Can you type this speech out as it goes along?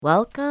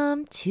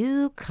Welcome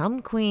to Cum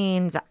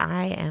Queens.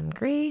 I am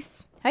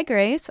Grace. Hi,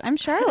 Grace. I'm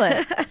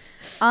Charlotte.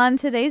 On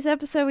today's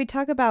episode, we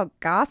talk about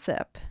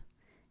gossip.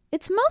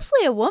 It's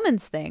mostly a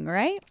woman's thing,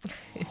 right?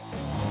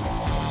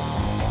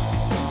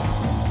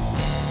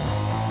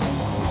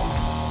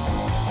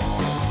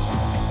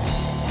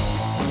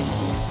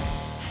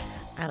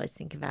 I always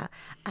think about,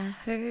 I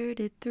heard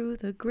it through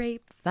the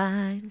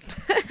grapevine.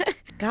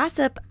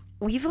 Gossip,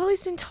 we've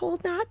always been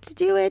told not to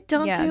do it.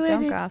 Don't do it.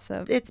 Don't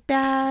gossip. It's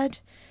bad.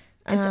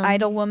 It's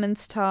idle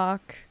woman's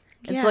talk.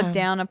 It's looked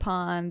down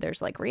upon.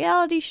 There's like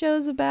reality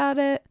shows about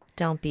it.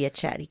 Don't be a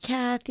chatty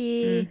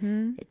Cathy.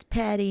 Mm-hmm. It's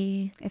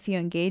petty. If you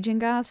engage in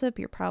gossip,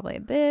 you're probably a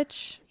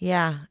bitch.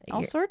 Yeah.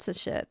 All sorts of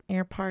shit.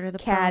 You're part of the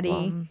Catty.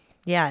 problem.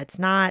 Yeah, it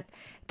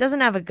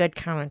doesn't have a good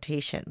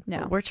connotation. No.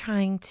 But we're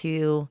trying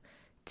to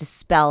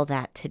dispel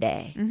that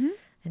today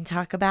and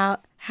talk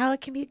about how it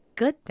can be a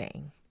good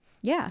thing.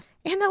 Yeah.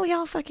 And that we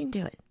all fucking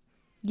do it.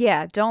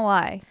 Yeah, don't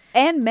lie.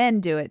 And men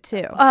do it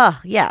too.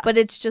 Oh, yeah. But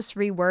it's just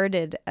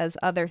reworded as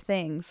other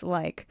things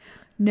like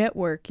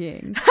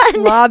networking,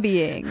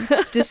 lobbying,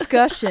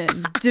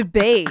 discussion,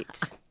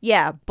 debate.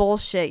 Yeah,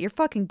 bullshit. You're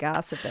fucking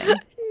gossiping.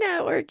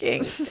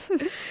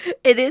 Networking.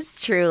 It is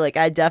true. Like,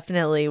 I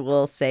definitely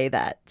will say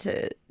that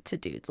to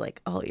dudes, like,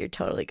 oh, you're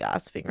totally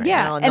gossiping right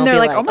now. And they're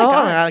like, oh my God.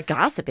 I'm not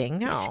gossiping.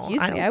 No,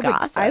 Excuse me,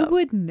 gossip. I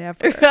would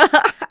never.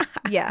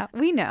 Yeah,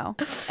 we know.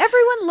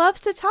 Everyone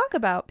loves to talk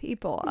about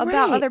people,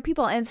 about Right. other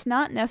people. And it's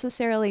not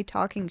necessarily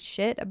talking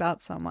shit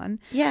about someone.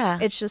 Yeah.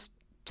 It's just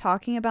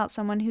talking about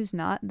someone who's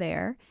not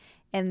there.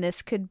 And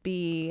this could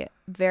be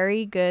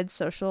very good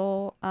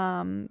social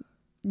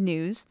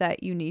news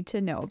that you need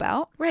to know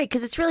about. Right,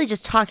 because it's really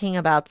just talking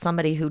about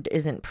somebody who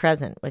isn't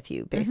present with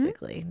you,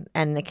 basically.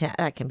 And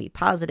that can be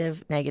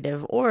positive,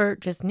 negative, or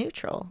just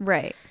neutral.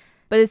 Right.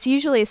 But it's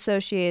usually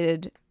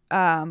associated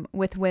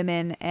with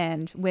women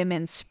and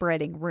women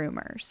spreading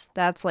rumors.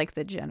 That's like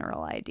the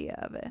general idea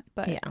of it.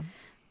 But Yeah.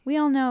 we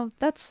all know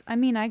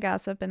I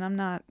gossip and I'm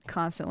not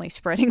constantly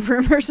spreading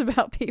rumors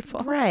about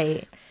people.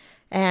 Right.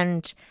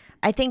 And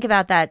I think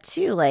about that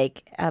too,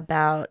 like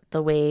about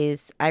the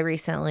ways I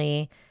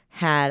recently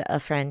had a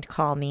friend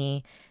call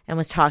me and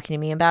was talking to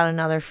me about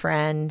another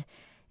friend.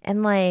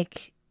 And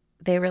like,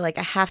 they were like,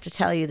 I have to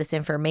tell you this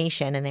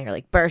information. And they were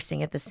like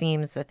bursting at the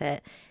seams with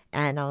it.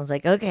 And I was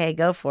like, okay,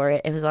 go for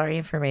it. It was already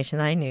information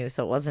that I knew.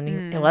 So it wasn't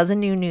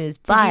new news.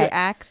 Did you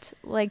act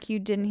like you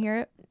didn't hear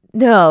it?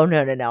 No.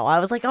 I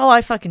was like, oh,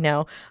 I fucking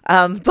know.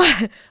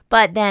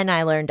 But then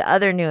I learned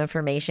other new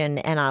information,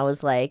 and I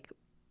was like,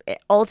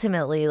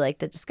 ultimately, like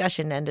the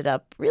discussion ended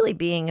up really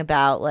being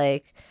about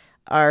like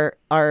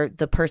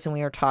the person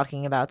we were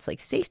talking about's like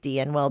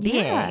safety and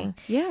well-being.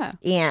 Yeah.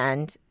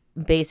 And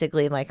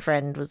basically, my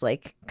friend was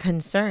like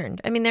concerned.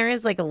 I mean, there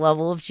is like a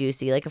level of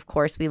juicy. Like, of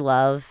course, we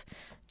love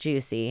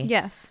juicy.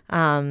 Yes.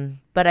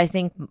 But I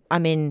think,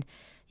 in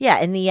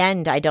the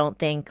end, I don't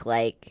think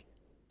like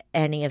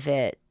any of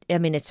it. I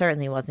mean, it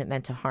certainly wasn't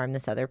meant to harm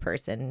this other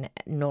person,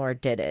 nor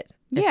did it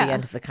at the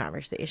end of the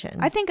conversation.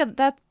 I think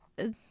that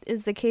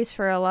is the case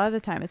for a lot of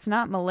the time. It's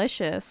not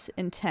malicious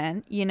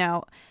intent,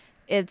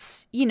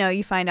 It's,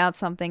 you find out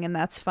something and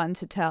that's fun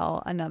to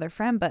tell another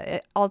friend,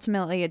 but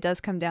ultimately it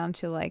does come down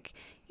to like,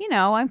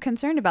 I'm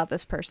concerned about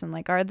this person.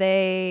 Like, are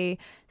they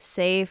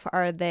safe?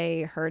 Are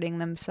they hurting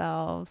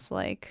themselves?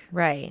 Like,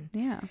 right.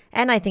 Yeah.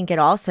 And I think it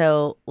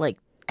also like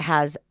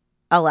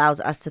allows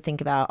us to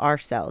think about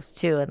ourselves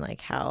too, and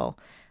like how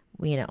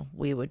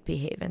we would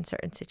behave in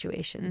certain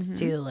situations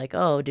too. Like,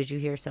 oh, did you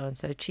hear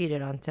so-and-so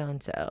cheated on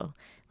so-and-so?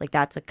 Like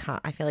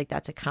I feel like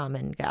that's a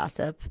common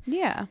gossip.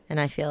 Yeah. And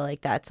I feel like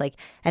that's like,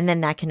 and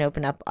then that can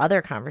open up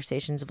other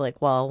conversations of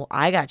like, well,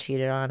 I got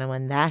cheated on, and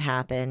when that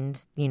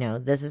happened,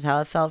 this is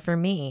how it felt for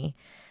me.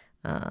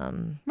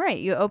 Right.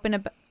 You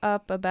open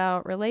up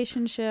about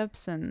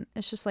relationships, and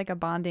it's just like a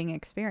bonding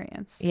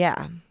experience.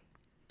 Yeah.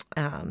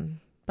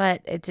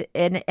 But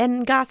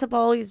and gossip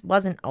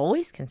wasn't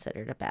always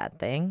considered a bad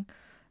thing.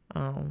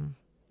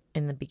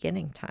 In the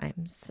beginning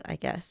times, I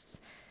guess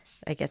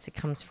it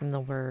comes from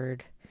the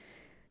word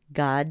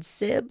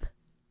godsib,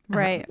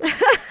 right?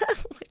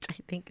 Which I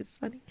think is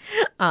funny.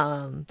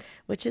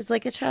 Which is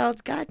like a child's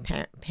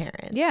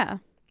godparent. Yeah.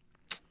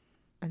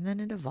 And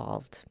then it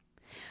evolved.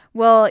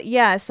 Well,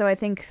 yeah. So I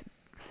think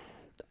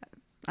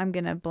I'm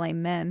gonna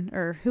blame men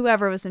or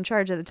whoever was in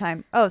charge at the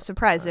time. Oh,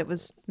 surprise! It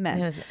was men.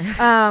 It was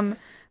men.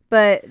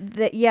 But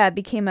it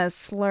became a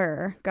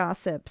slur,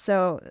 gossip.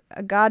 So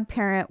a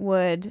godparent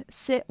would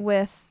sit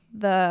with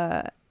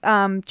the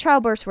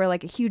childbirths were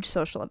like a huge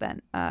social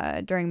event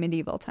during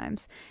medieval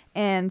times.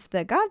 And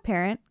the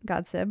godparent,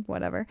 godsib,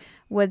 whatever,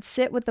 would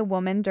sit with the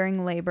woman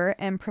during labor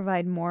and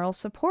provide moral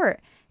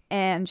support.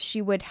 And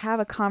she would have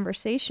a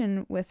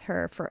conversation with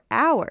her for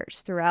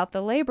hours throughout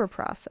the labor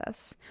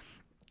process.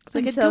 It's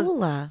like a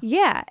doula.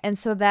 Yeah. And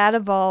so that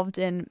evolved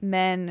in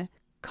men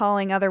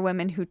calling other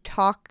women who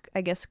talk,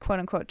 I guess, quote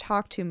unquote,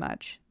 talk too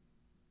much,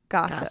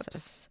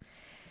 gossips.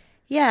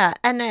 Yeah.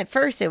 And at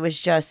first it was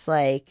just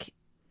like,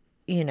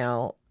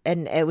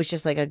 and it was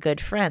just like a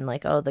good friend,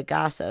 like, oh, the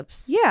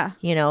gossips. Yeah.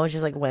 You know, it was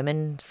just like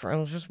women, it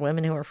was just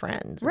women who were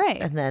friends. Right.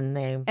 And then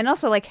And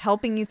also like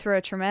helping you through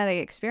a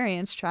traumatic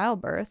experience,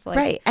 childbirth. Like,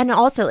 right. And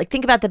also like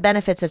think about the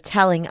benefits of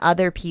telling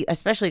other people,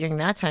 especially during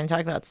that time,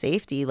 talk about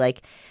safety.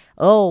 Like,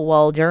 oh,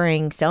 well,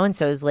 during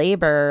so-and-so's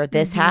labor,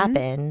 this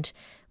happened.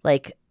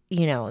 Like,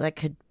 you know, that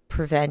could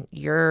prevent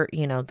your,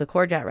 you know, the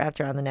cord got wrapped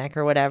around the neck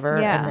or whatever.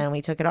 Yeah. And then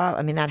we took it off.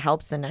 I mean, that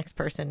helps the next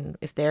person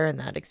if they're in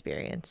that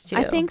experience too.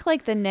 I think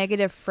like the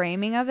negative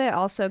framing of it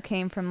also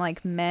came from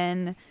like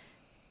men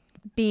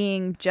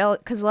being jealous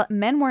because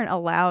men weren't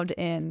allowed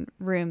in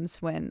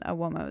rooms when a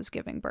woman was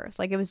giving birth.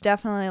 Like it was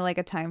definitely like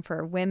a time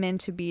for women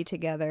to be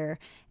together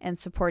and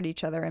support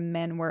each other, and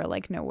men were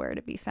like nowhere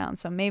to be found.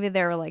 So maybe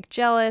they were like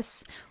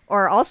jealous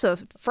or also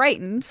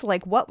frightened,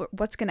 like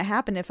what's going to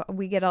happen if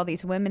we get all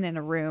these women in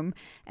a room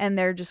and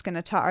they're just going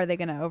to talk? Are they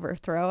going to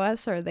overthrow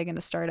us, or are they going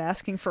to start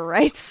asking for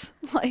rights?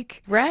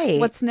 Like, right.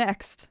 What's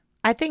next?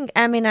 I think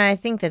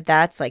that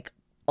that's like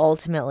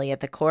ultimately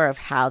at the core of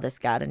how this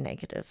got a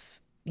negative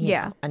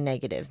a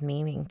negative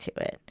meaning to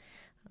it.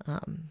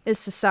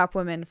 Is to stop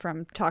women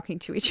from talking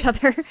to each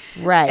other.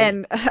 Right.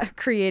 And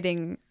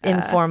creating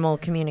informal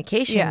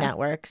communication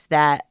networks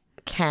that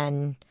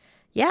can,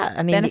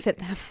 benefit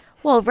them.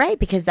 Well, right.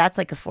 Because that's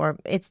like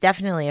it's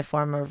definitely a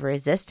form of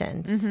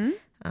resistance.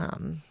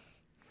 Mm-hmm.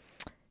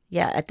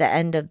 At the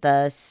end of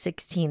the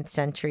 16th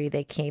century,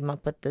 they came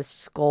up with the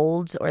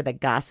scold's or the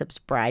gossip's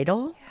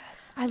bridle.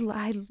 Yes.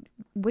 I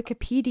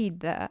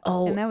Wikipedia'd that.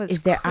 Oh, and that was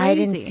is there? crazy. I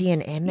didn't see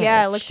an image.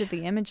 Yeah, I looked at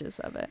the images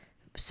of it.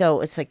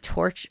 So it's like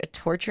a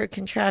torture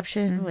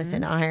contraption with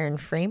an iron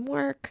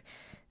framework.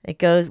 It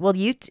goes, well,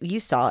 you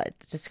saw it.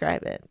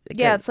 Describe it.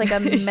 It's like a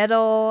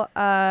metal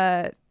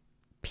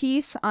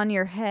piece on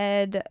your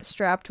head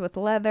strapped with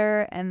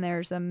leather, and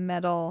there's a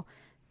metal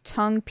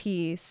tongue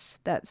piece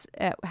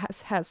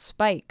has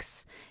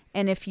spikes.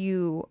 And if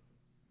you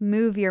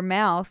move your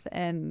mouth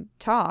and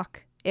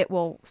talk, it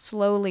will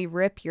slowly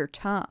rip your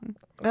tongue.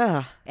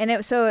 Ugh. And it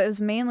was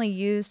mainly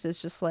used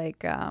as just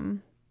like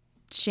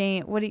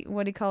shame. What do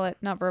you call it?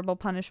 Not verbal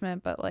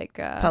punishment, but like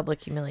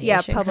public humiliation.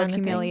 Yeah, public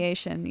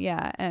humiliation.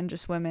 Yeah, and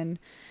just women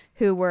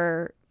who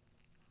were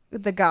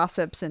the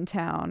gossips in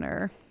town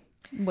or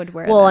would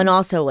wear. Well, them. and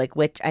also like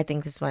I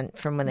think this went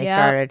from when they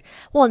started.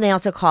 Well, and they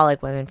also call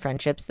like women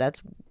friendships.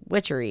 That's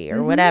witchery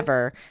or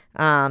whatever.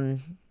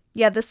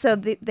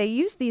 They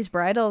used these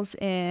bridles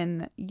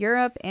in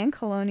Europe and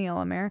colonial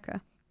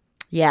America.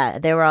 Yeah,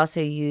 they were also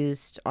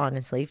used on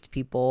enslaved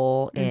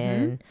people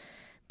in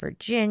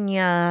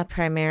Virginia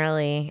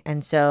primarily.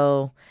 And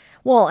so,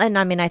 well, and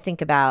I mean, I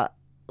think about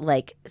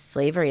like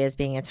slavery as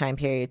being a time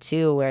period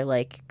too, where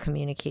like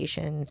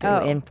communication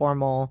through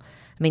informal,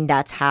 I mean,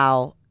 that's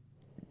how,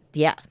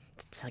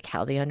 it's like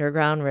how the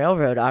Underground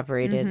Railroad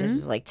operated. It's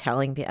just like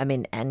telling people, I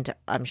mean, and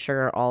I'm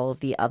sure all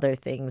of the other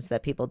things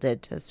that people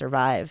did to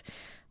survive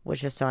was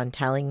just on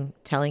telling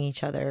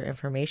each other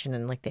information,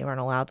 and like they weren't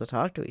allowed to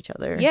talk to each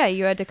other. Yeah,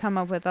 you had to come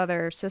up with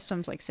other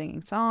systems like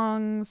singing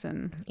songs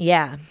and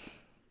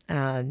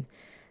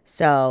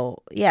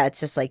so it's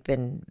just like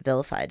been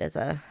vilified as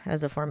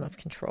a form of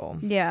control.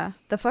 Yeah,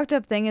 the fucked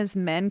up thing is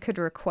men could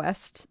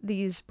request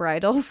these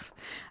bridles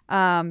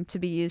to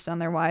be used on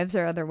their wives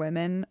or other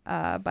women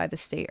by the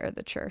state or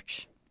the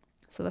church.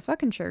 So the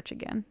fucking church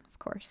again, of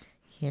course.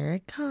 Here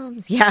it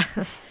comes. Yeah.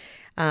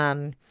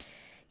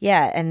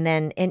 And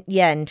then in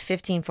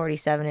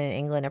 1547 in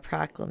England, a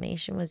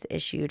proclamation was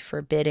issued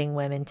forbidding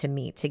women to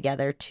meet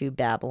together to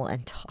babble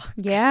and talk.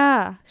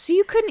 Yeah. So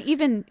you couldn't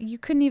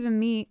even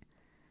meet,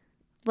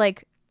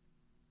 like,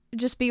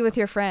 just be with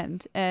your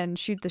friend and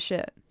shoot the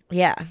shit.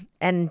 Yeah.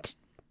 And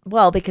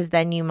well, because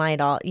then you might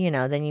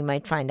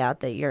find out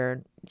that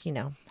your,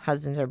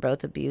 husbands are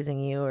both abusing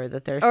you, or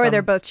that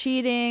they're both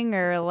cheating,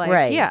 or like,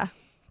 right. Yeah.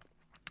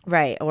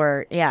 Right.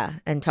 Or,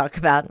 and talk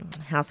about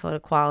household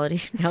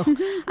equality. No,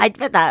 I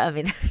bet that, I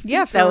mean,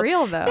 yeah, for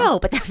real though. No,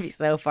 but that'd be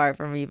so far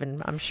from even,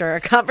 I'm sure, a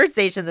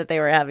conversation that they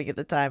were having at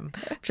the time.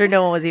 I'm sure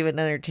no one was even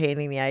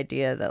entertaining the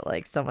idea that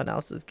like someone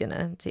else was going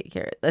to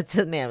that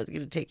the man was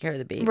going to take care of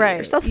the baby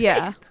or something.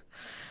 Yeah.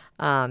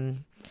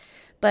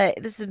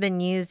 But this has been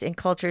used in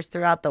cultures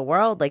throughout the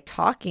world. Like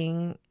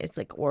talking, it's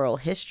like oral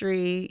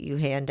history. You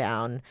hand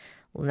down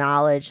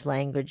knowledge,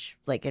 language,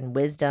 like, and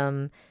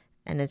wisdom.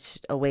 And it's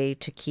a way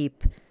to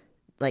keep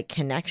like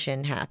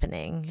connection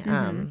happening.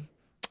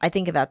 I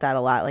think about that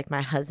a lot. Like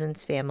my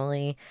husband's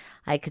family,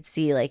 I could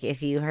see like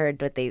if you heard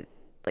what they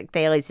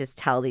always just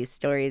tell these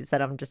stories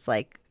that I'm just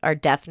like are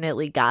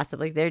definitely gossip.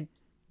 Like they're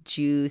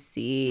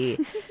juicy,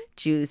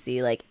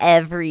 like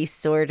every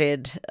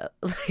sordid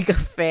like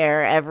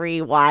affair,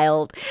 every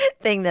wild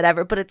thing that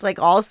ever. But it's like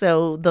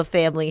also the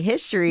family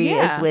history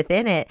is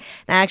within it.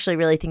 And I actually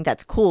really think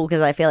that's cool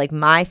because I feel like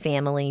my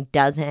family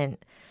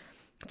doesn't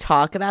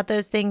talk about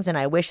those things, and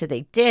I wish that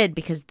they did,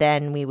 because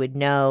then we would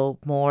know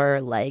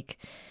more, like,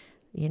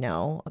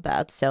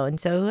 about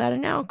so-and-so who had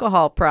an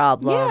alcohol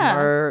problem,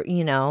 or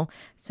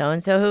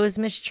so-and-so who was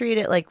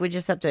mistreated. Like we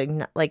just have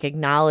to like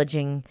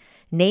acknowledging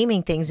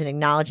naming things and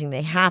acknowledging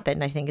they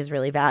happened, I think is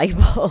really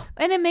valuable.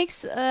 And it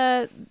makes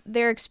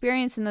their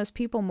experience in those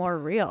people more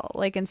real.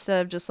 Like,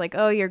 instead of just like,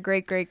 oh, your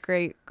great great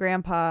great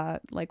grandpa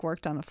like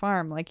worked on a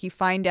farm, like you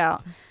find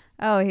out,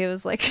 oh, he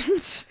was like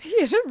he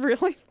had a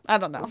really, I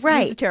don't know,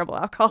 Right. he's a terrible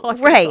alcoholic,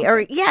 Right. Or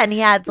yeah, and he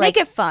had like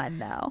make it fun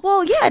though.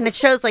 well, yeah, and it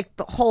shows like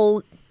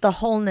the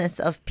wholeness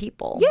of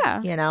people.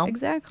 Yeah, you know,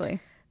 exactly.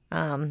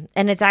 and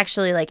it's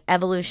actually like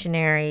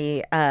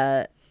evolutionary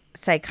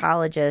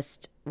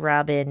psychologist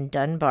Robin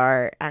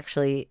Dunbar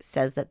actually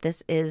says that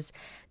this is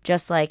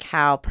just like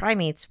how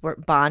primates were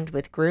bond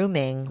with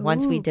grooming.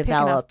 Once we Ooh, picking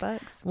off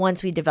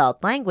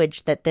developed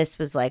language, that this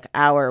was like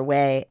our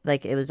way,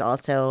 like it was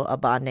also a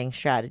bonding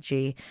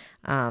strategy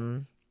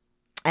and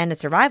a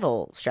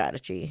survival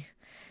strategy.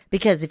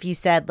 Because if you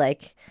said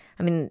like,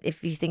 I mean,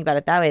 if you think about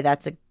it that way,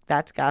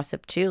 that's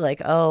gossip too.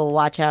 Like, oh,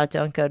 watch out,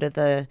 don't go to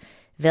the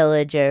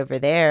village over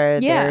there.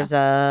 Yeah. There's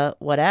a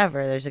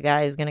whatever. There's a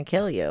guy who's gonna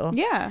kill you.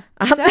 Yeah,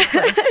 exactly.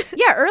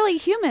 Yeah, early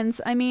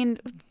humans, I mean,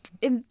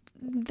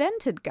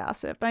 invented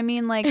gossip. I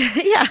mean, like,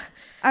 Yeah,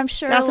 I'm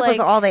sure gossip like, was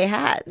all they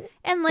had.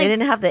 and They like,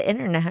 didn't have the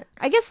internet.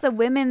 I guess the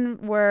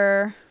women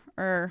were,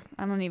 or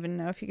I don't even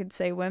know if you could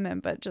say women,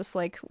 but just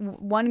like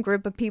one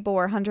group of people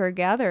were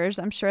hunter-gatherers.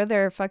 I'm sure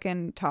they're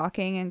fucking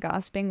talking and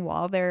gossiping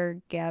while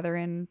they're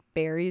gathering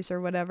berries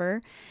or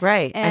whatever.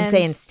 Right. And And-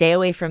 saying, stay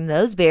away from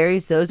those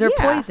berries. Those are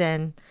Yeah.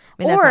 poison.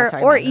 I mean, that's not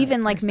talking Or about the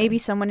even like person. maybe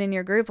someone in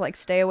your group, like,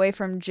 stay away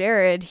from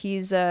Jared.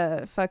 He's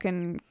a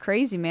fucking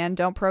crazy man.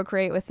 Don't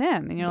procreate with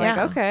him. And you're Yeah.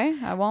 like, okay,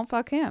 I won't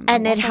fuck him. I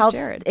And won't it fuck helps,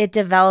 Jared. it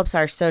develops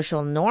our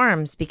social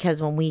norms,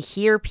 because when we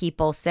hear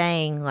people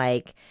saying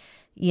like,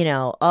 you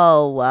know,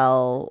 oh,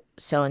 well,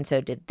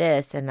 so-and-so did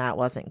this and that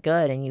wasn't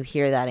good, and you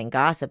hear that in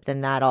gossip,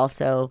 then that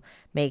also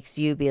makes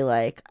you be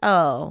like,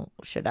 oh,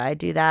 should I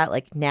do that?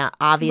 Like, now,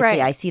 obviously, Right.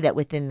 I see that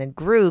within the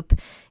group,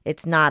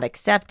 it's not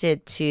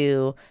accepted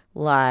to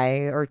lie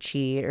or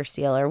cheat or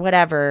steal or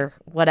whatever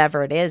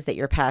it is that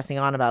you're passing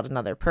on about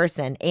another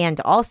person. And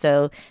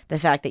also the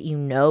fact that, you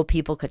know,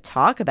 people could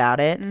talk about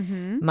it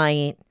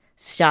might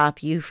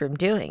stop you from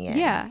doing it.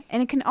 Yeah.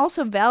 And it can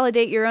also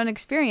validate your own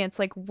experience.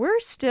 Like,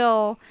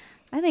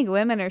 I think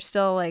women are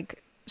still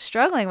like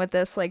struggling with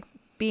this, like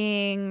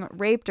being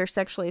raped or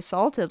sexually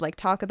assaulted, like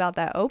talk about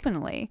that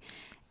openly.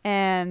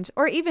 And,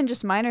 or even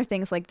just minor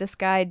things like, this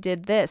guy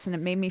did this and it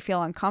made me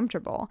feel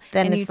uncomfortable.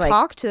 Then and it's you like-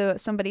 talk to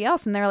somebody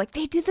else and they're like,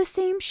 they did the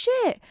same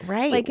shit.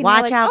 Right. Like, and you're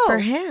Watch like, out oh, for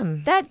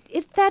him. That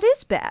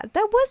is bad.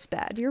 That was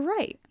bad. You're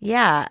right.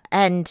 Yeah.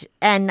 And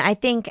I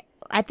think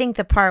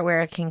the part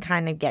where it can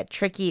kind of get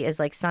tricky is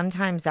like,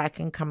 sometimes that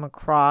can come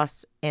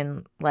across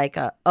in like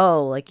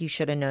like, you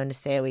should have known to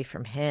stay away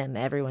from him.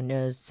 Everyone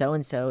knows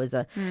so-and-so is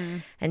a,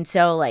 and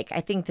so like, I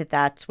think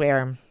that's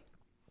where,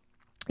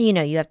 you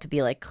know, you have to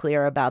be like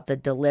clear about the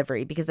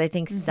delivery, because I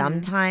think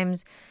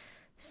sometimes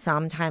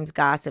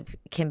gossip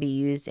can be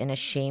used in a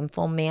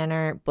shameful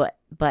manner, but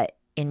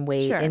in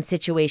ways, Sure. in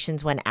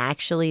situations when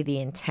actually the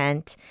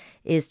intent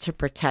is to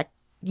protect,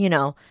 you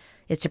know,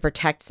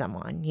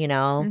 someone, you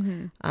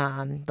know,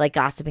 like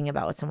gossiping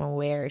about what someone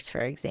wears, for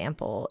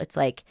example. It's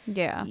like,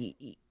 Yeah.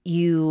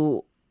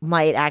 you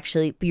might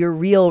actually, your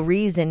real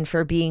reason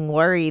for being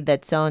worried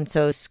that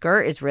so-and-so's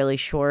skirt is really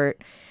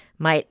short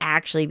might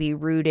actually be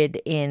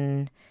rooted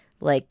in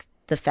like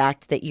the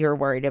fact that you're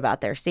worried about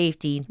their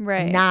safety.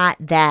 Right. Not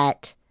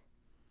that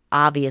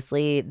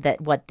obviously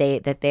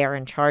that they're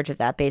in charge of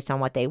that based on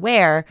what they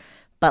wear,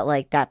 but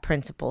like that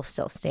principle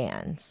still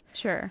stands.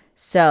 Sure.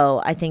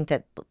 So I think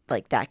that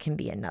like that can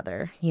be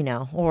another, you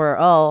know, or,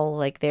 oh,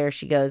 like there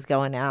she goes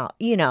going out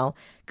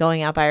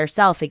by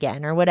herself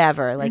again or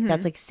whatever. Like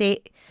that's like, say,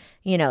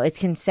 you know, it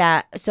can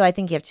so I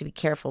think you have to be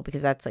careful,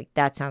 because that's like,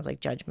 that sounds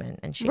like judgment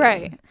and shame.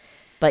 Right.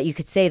 But you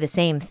could say the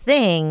same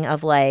thing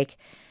of like,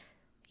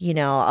 you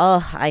know,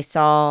 oh, I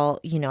saw,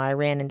 you know, I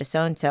ran into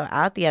so-and-so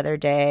out the other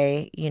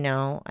day, you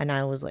know, and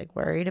I was like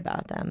worried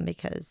about them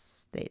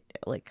because they,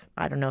 like,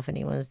 I don't know if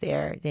anyone was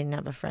there. They didn't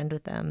have a friend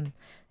with them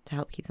to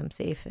help keep them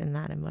safe in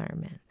that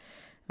environment.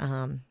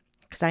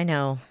 Because I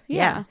know,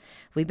 Yeah.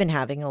 we've been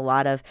having a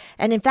lot of,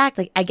 and in fact,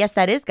 like, I guess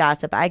that is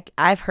gossip.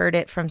 I've heard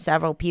it from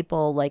several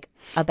people, like,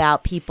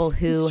 about people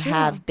who It's true.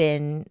 have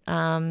been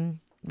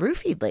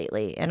roofied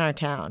lately in our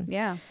town.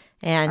 Yeah.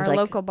 And Our like,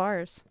 local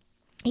bars.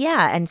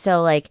 yeah, and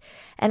so like,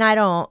 and I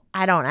don't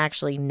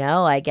actually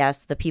know, I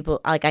guess, the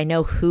people, like, I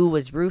know who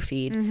was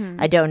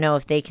roofied. I don't know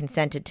if they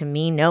consented to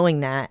me knowing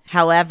that.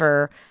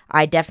 However,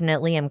 I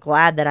definitely am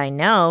glad that I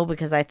know,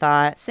 because I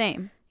thought,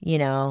 Same. you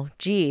know,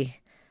 gee,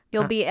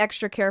 You'll be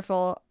extra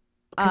careful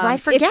 'Cause I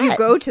if you forget.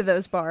 go to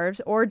those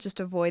bars, or just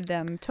avoid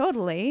them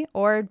totally,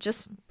 or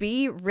just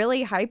be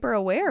really hyper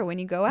aware when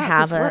you go out.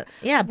 'cause have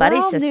we're buddy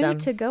all system. new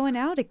to going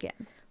out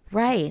again,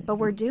 Right. but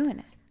we're doing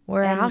it.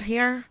 We're and out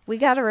here. We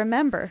got to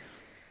remember,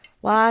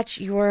 Watch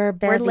your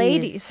bevies. we're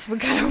ladies. We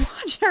got to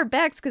watch our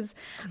backs, because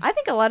I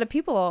think a lot of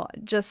people,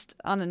 just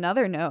on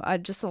another note,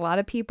 just a lot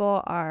of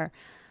people are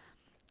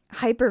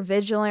hyper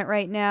vigilant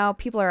right now.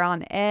 People are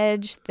on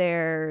edge.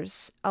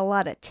 There's a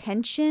lot of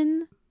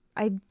tension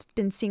I've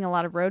been seeing a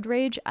lot of road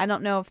rage. I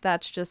don't know if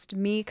that's just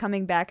me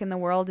coming back in the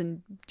world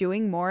and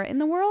doing more in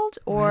the world,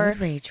 or Road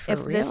rage for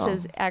if real. this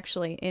has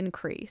actually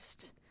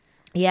increased.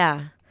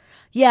 Yeah.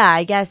 Yeah,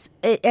 I guess.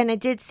 And it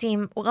did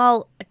seem,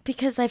 well,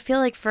 because I feel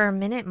like for a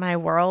minute my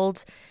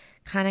world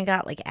kind of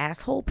got like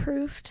asshole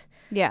proofed.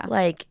 Yeah.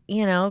 Like,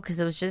 you know, because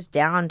it was just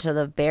down to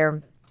the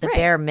bare Right.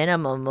 bare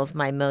minimum of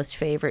my most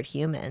favorite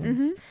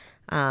humans.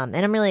 And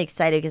I'm really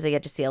excited because I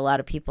get to see a lot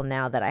of people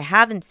now that I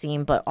haven't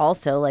seen, but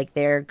also like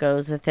there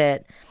goes with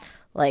it.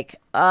 Like,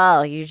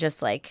 oh, you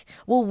just like,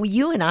 well,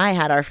 you and I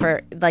had our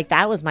first, like,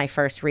 that was my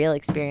first real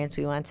experience.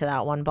 We went to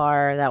that one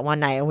bar that one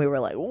night and we were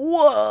like,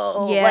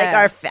 whoa.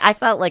 Yes. Like, I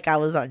felt like I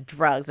was on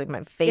drugs. Like,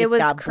 my face was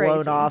got blown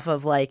crazy. off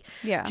of, like,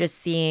 Yeah. just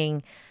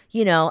seeing,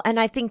 you know, and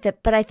I think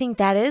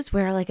that is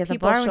where, like, at the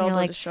People bar, when shoulder you're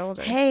like, to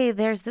shoulder. hey,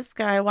 there's this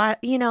guy. Why,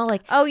 you know,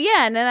 like, Oh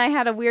yeah, and then I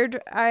had a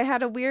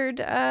weird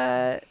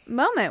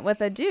moment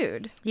with a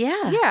dude.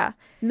 yeah. Yeah.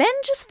 Men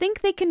just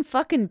think they can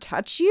fucking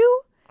touch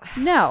you?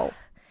 No.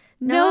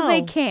 No, they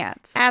No.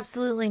 can't.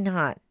 Absolutely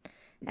not.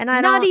 And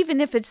I Not don't,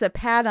 even if it's a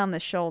pat on the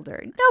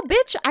shoulder. No,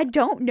 bitch, I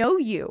don't know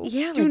you.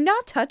 Yeah, Do like,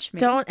 not touch me.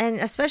 don't, and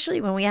especially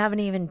when we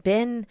haven't even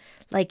been,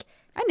 like,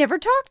 I never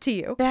talked to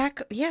you.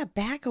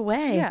 back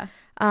away. Yeah.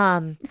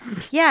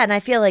 Yeah, and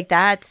I feel like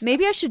that's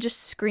Maybe I should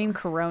just scream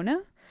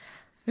Corona.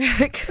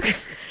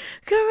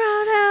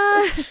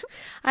 Corona.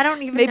 I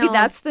don't even Maybe know.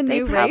 that's the They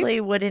new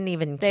probably wouldn't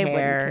even They care.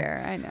 wouldn't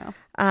care. I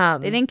know.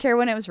 They didn't care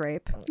when it was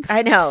rape.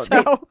 I know.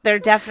 So- They're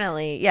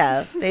definitely,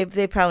 yeah.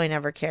 They probably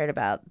never cared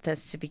about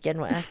this to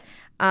begin with.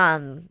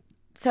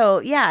 So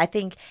yeah, I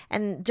think,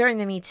 and during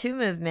the Me Too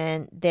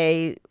movement,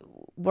 there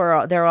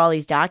were all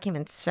these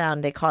documents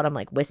found. They called them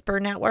like whisper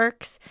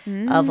networks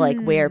of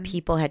like where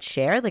people had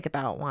shared like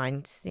about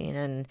Weinstein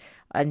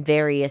and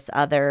various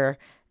other,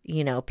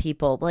 you know,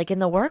 people like in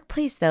the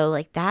workplace though.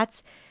 Like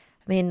that's,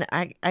 I mean,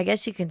 I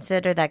guess you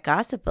consider that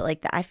gossip, but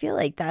like I feel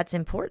like that's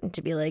important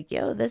to be like,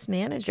 yo, this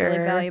manager, Really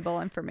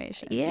valuable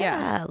information.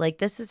 yeah, like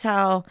this is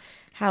how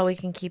we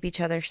can keep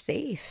each other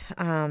safe.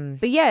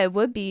 But yeah, it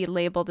would be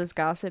labeled as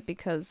gossip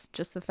because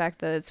just the fact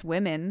that it's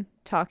women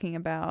talking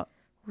about.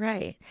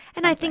 Right.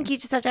 And I think you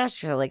just have to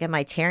ask yourself, like, am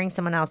I tearing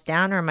someone else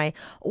down,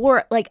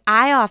 or like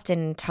I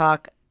often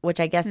talk, which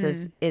I guess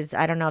is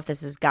I don't know if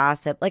this is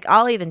gossip. Like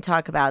I'll even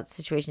talk about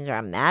situations where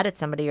I'm mad at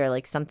somebody or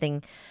like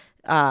something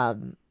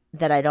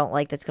that I don't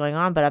like that's going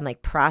on, but I'm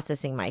like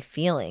processing my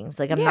feelings.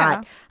 Like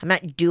I'm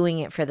not doing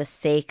it for the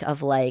sake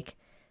of like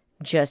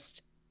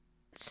just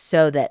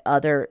so that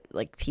other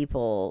like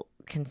people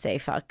can say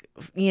fuck,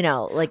 you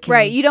know, like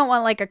Right. You don't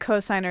want like a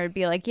cosigner to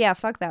be like, yeah,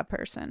 fuck that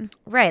person.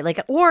 right, like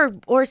or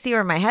see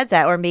where my head's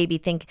at, or maybe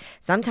think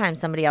sometimes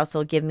somebody else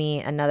will give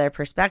me another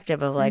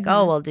perspective of like,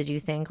 oh well, did you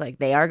think like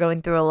they are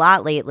going through a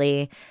lot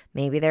lately,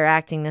 maybe they're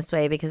acting this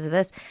way because of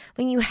this.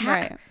 When you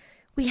have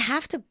we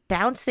have to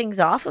bounce things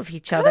off of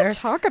each other.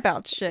 Talk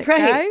about shit, Right.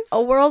 guys.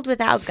 A world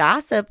without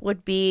gossip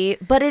would be,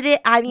 but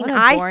I mean, What a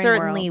I boring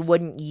certainly world.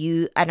 wouldn't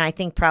use, and I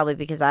think probably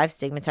because I've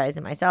stigmatized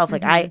it myself,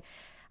 like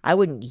I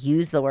wouldn't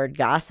use the word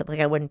gossip. Like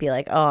I wouldn't be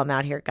like, oh, I'm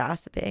out here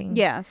gossiping.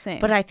 Yeah, same.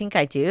 But I think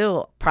I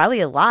do probably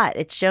a lot.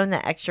 It's shown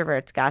that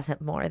extroverts gossip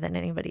more than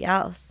anybody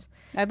else,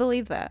 I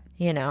believe that.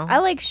 you know? I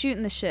like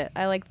shooting the shit.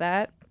 I like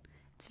that.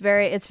 It's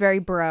very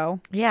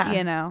bro. Yeah.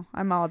 You know,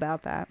 I'm all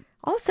about that.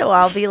 Also,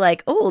 I'll be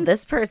like, oh,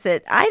 this person,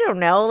 I don't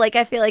know. Like,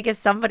 I feel like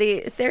if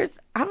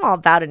I'm all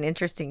about an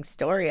interesting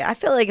story. I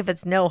feel like if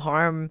it's no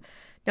harm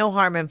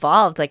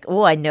involved, like,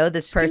 oh, I know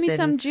this person. Give me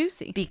some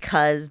juicy.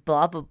 Because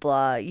blah, blah,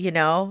 blah, you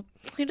know?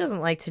 Who doesn't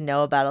like to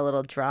know about a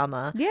little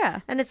drama? Yeah.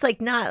 And it's like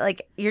not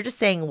like you're just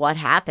saying what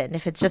happened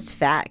if it's just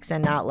facts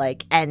and not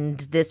like, and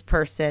this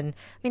person.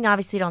 I mean,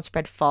 obviously, don't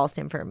spread false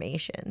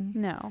information.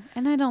 No.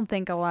 And I don't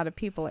think a lot of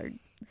people are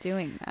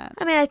doing that.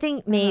 I mean, I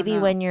think maybe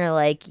when you're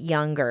like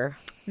younger,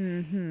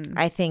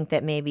 I think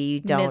that maybe you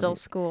don't Middle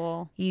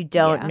school. you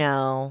don't Yeah.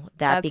 know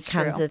that That's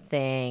becomes true. a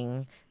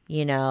thing,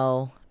 you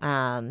know.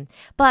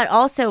 But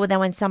also then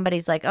when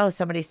somebody's like, oh,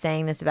 somebody's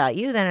saying this about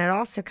you, then it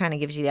also kind of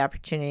gives you the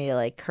opportunity to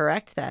like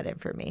correct that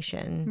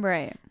information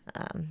Right.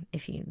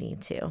 if you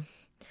need to.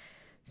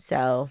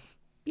 So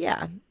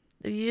yeah,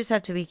 you just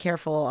have to be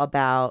careful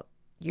about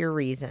your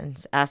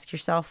reasons. Ask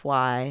yourself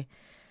why.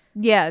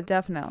 Yeah,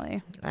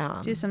 definitely.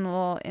 Um, Do some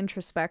little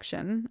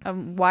introspection of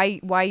why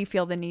you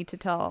feel the need to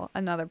tell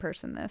another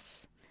person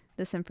this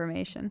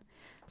information.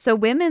 So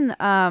women,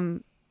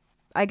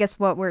 I guess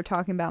what we're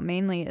talking about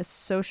mainly is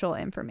social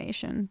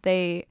information.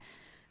 They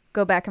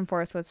go back and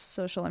forth with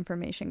social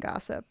information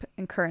gossip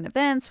and current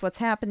events, what's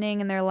happening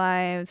in their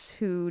lives,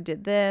 who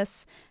did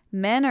this.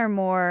 Men are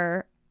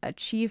more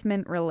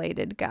achievement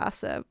related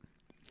gossip.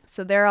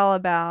 So they're all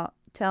about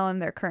telling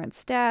their current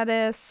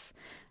status.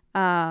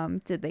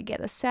 Did they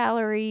get a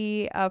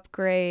salary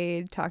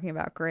upgrade, talking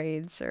about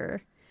grades,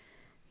 or,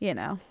 you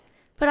know.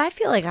 but I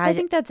feel like So I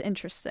think that's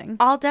interesting.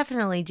 I'll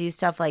definitely do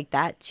stuff like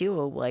that too,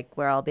 like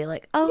where I'll be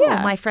like, oh,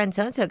 Yeah. my friend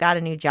so-and-so got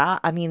a new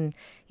job. I mean,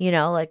 you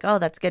know, like, oh,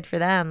 that's good for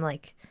them.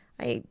 Like,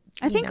 I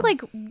I think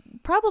like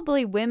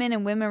probably women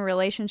and women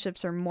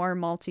relationships are more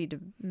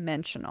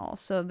multidimensional.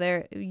 So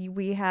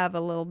we have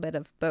a little bit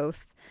of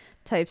both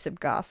types of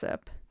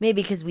gossip.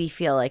 Maybe because we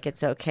feel like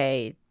it's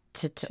okay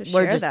to we're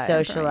share just that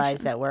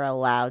socialized information. that we're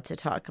allowed to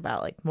talk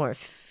about like more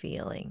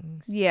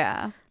feelings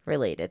Yeah.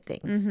 related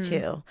things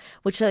too,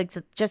 which like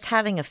just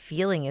having a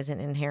feeling isn't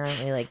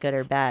inherently like good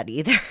or bad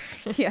either.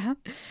 Yeah.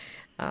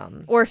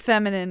 Or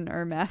feminine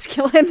or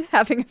masculine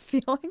having a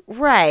feeling.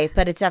 Right,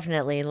 but it's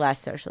definitely less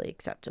socially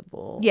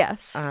acceptable.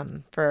 Yes.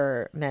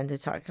 For men to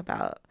talk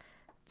about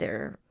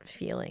their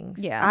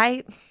feelings.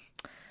 Yeah.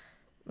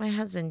 My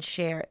husband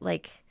shared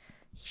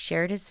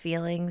his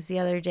feelings the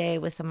other day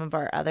with some of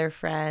our other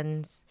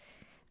friends.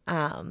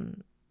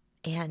 And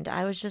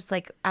I was just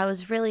like, I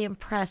was really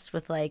impressed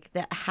with like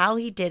how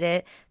he did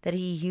it, that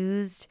he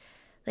used,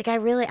 like, I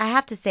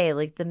have to say,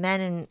 like, the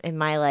men in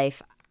my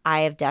life,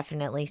 I have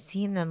definitely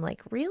seen them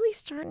like really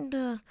starting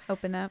to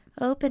open up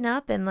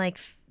and like,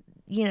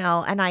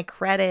 and I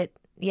credit,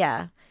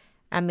 and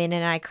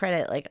I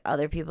credit like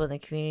other people in the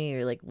community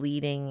are like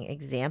leading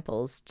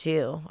examples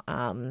too.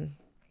 And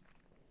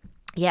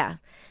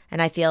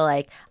I feel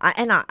like,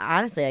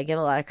 honestly, I give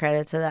a lot of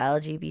credit to the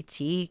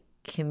LGBT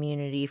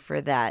community for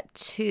that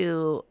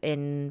too,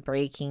 in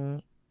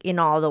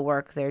all the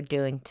work they're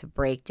doing to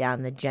break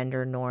down the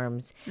gender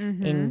norms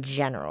in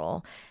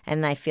general.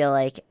 And I feel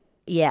like,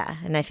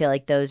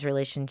 those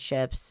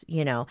relationships,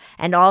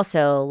 and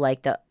also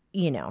like at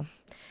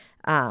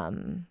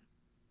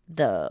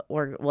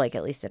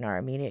least in our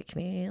immediate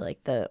community,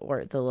 like the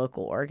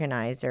local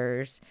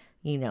organizers,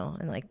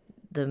 and like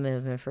the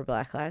movement for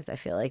Black Lives, I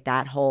feel like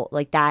that whole,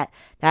 like that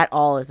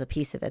all is a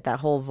piece of it. That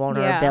whole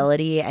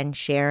vulnerability and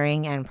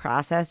sharing and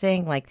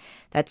processing, like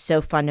that's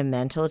so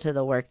fundamental to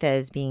the work that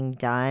is being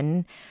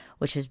done,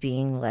 which is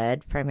being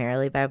led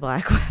primarily by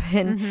Black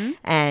women,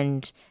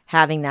 and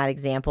having that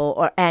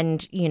example,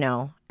 and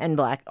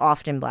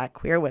often Black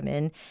queer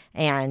women.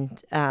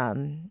 And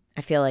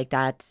I feel like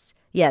that's,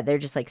 they're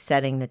just like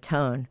setting the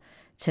tone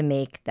to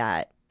make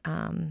that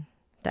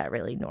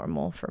really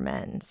normal for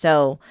men.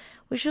 So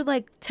we should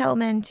like tell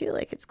men too,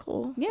 like, it's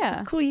cool. Yeah.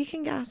 It's cool. You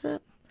can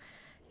gossip.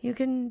 You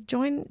can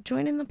join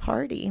in the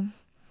party.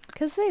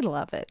 Because they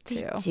love it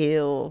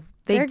too.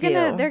 They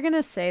do. They're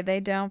gonna say they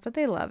don't, but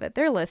they love it.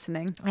 They're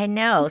listening. I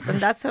know. So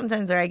that's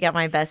sometimes where I get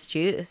my best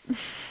juice.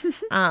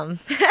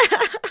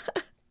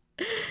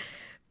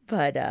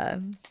 But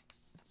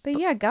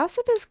yeah,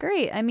 gossip is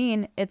great. I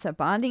mean, it's a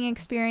bonding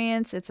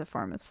experience. It's a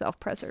form of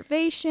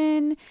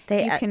self-preservation.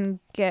 You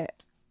can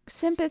get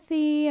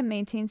sympathy and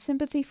maintain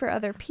sympathy for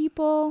other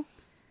people.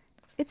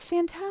 It's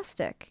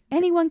fantastic.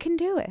 Anyone can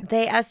do it.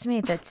 They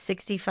estimate that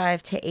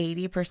 65 to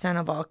 80%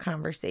 of all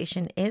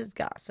conversation is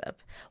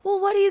gossip. Well,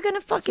 what are you going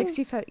to fucking...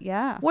 65,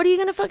 yeah. What are you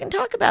going to fucking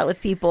talk about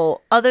with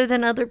people other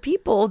than other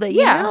people that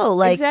you know?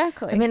 Like,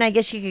 exactly. I mean, I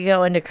guess you could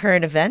go into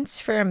current events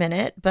for a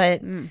minute,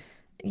 but...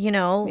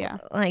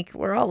 like,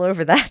 we're all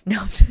over that.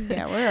 No,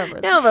 yeah, we're over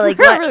that. No, but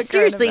like,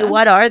 seriously,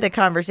 what are the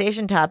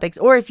conversation topics?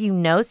 Or if you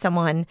know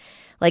someone,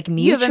 like,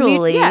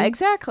 mutually,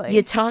 exactly.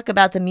 You talk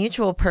about the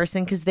mutual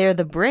person because they're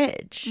the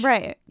bridge,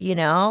 right?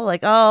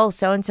 Like, oh,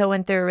 so and so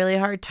went through a really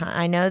hard time.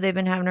 I know they've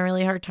been having a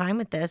really hard time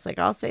with this. Like,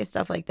 I'll say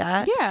stuff like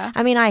that. Yeah.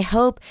 I mean, I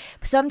hope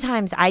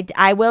sometimes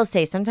I will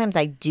say sometimes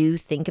I do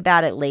think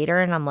about it later,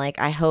 and I'm like,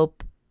 I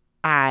hope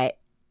I.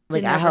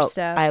 Like, I hope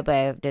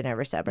I didn't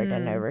overstep or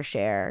didn't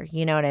overshare.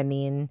 You know what I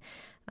mean?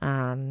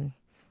 I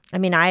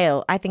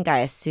think I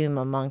assume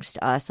amongst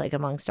us, like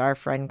amongst our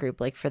friend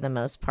group, like for the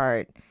most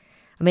part,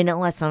 I mean,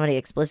 unless somebody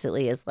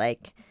explicitly is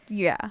like,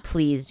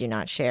 please do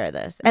not share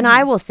this. And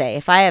I will say,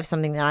 if I have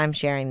something that I'm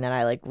sharing that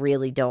I like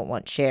really don't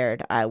want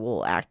shared, I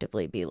will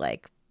actively be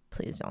like,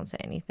 please don't say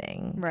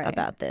anything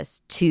about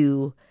this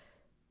to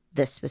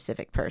this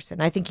specific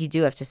person. I think you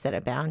do have to set a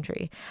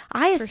boundary.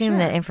 I assume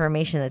that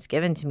information that's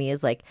given to me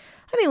is like,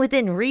 I mean,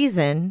 within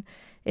reason,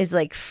 is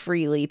like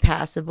freely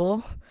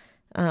passable,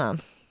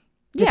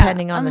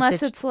 depending on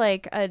unless it's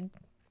like a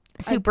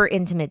super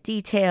intimate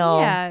detail.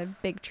 Yeah,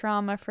 big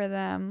trauma for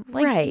them.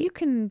 Like, you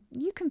can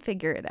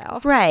figure it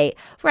out. Right.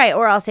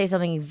 Or I'll say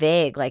something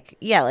vague, like,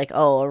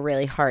 a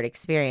really hard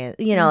experience.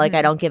 Like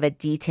I don't give a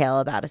detail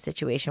about a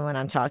situation when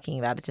I'm talking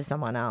about it to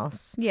someone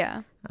else.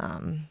 Yeah.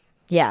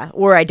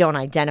 Or I don't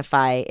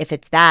identify if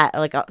it's that.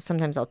 Like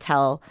sometimes I'll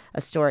tell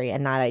a story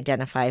and not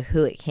identify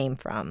who it came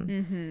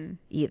from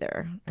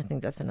either. I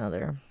think that's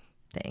another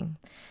thing.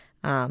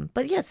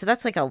 But yeah, so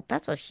that's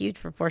a huge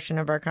proportion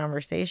of our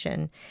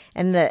conversation,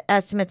 and the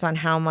estimates on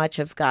how much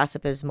of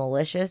gossip is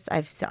malicious.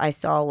 I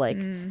saw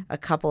like a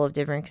couple of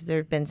different, because there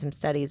have been some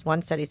studies.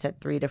 One study said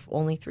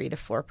only 3 to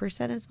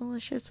 4% is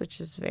malicious, which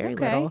is very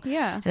little.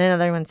 Yeah, and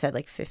another one said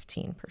like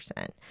 15%,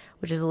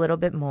 which is a little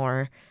bit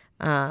more.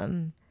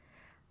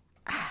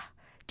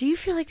 Do you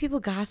feel like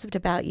people gossiped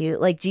about you?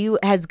 Like,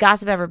 has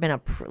gossip ever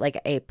been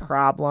a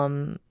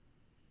problem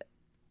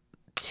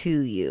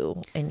to you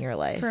in your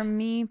life? For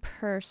me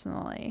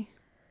personally,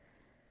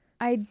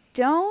 I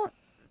don't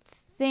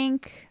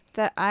think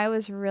that I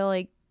was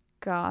really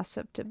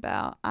gossiped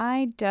about.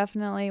 I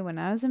definitely, when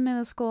I was in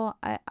middle school,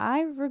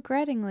 I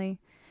regrettingly,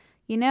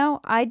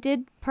 I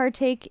did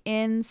partake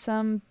in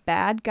some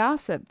bad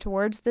gossip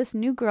towards this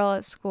new girl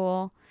at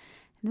school.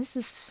 This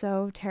is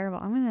so terrible.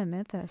 I'm going to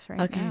admit this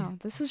right now.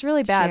 This is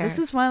really bad. Share. This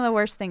is one of the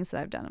worst things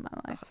that I've done in my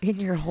life. In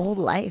your whole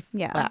life?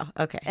 Yeah. Wow.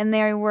 Okay. And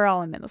they were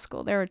all in middle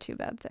school. There were 2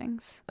 bad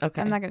things.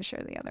 Okay. I'm not going to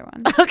share the other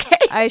one. Okay.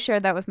 I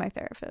shared that with my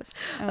therapist.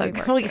 And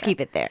we can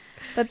keep it there.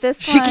 But this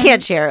She one,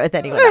 can't share it with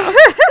anyone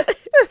else.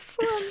 this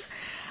one,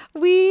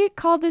 we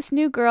called this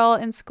new girl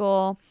in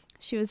school.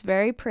 She was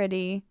very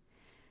pretty.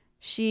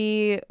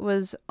 She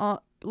was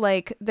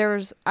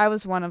I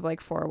was one of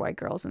 4 white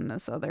girls, and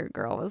this other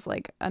girl was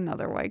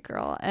another white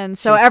girl, and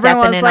so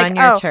everyone was like,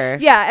 "Oh,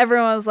 turf. yeah."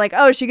 Everyone was like,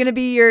 "Oh, is she gonna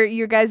be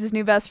your guys'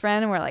 new best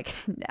friend?" And we're like,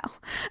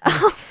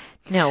 "No,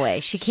 no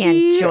way. She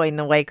can't join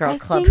the white girl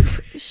club."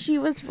 think she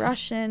was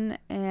Russian,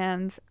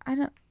 and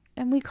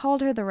we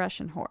called her the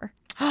Russian whore.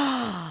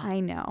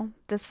 I know,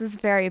 this is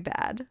very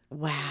bad.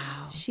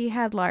 Wow. She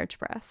had large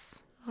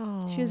breasts.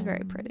 Oh. She was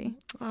very pretty.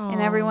 And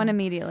everyone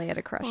immediately had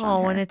a crush on her.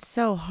 Oh, and it's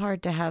so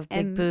hard to have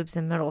big boobs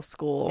in middle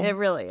school. It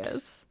really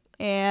is.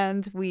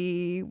 And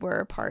we were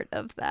a part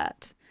of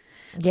that.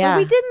 Yeah. But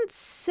we didn't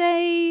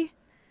say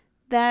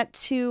that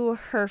to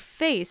her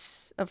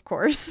face, of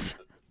course.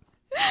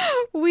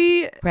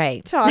 We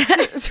talked.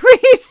 We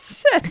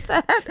said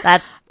that.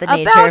 That's the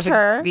nature of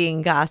her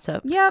being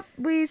gossip. Yep,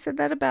 we said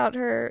that about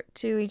her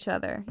to each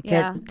other.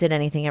 Yeah. Did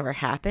anything ever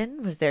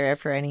happen? Was there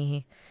ever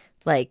any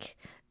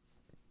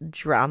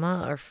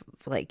drama or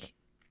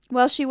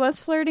Well, she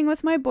was flirting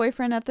with my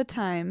boyfriend at the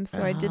time,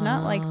 so I did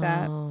not like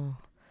that.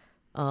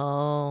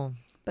 Oh.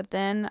 But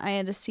then I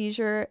had a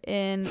seizure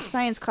in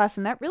science class,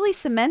 and that really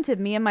cemented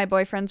me and my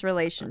boyfriend's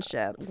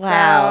relationship.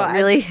 Wow, so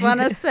really? I just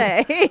want to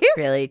say.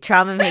 Really?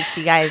 Trauma makes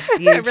you guys,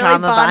 really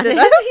trauma bonded.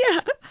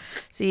 us.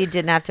 So you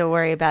didn't have to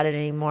worry about it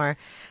anymore.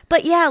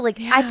 But yeah,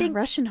 I think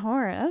Russian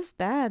horror, that was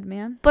bad,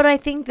 man. But I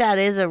think that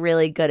is a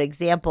really good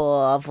example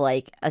of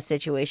a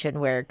situation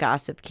where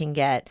gossip can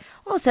get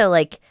also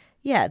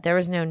there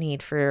was no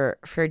need for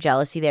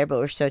jealousy there, but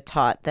we're so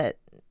taught that,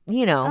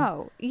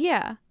 Oh,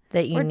 yeah.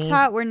 That we're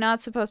taught we're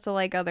not supposed to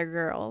like other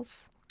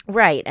girls.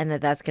 Right, and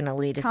that's going to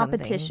lead to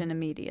competition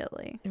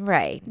immediately.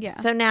 Right. Yeah.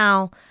 So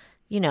now,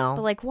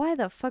 But why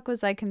the fuck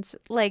was I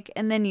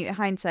and then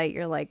hindsight,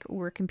 you're like,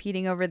 we're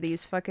competing over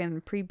these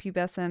fucking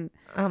prepubescent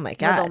oh my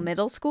god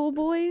middle school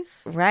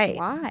boys. Right.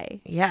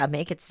 Why? Yeah,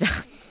 make it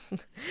stop.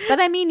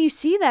 But I mean, you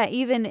see that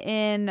even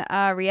in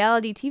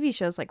reality TV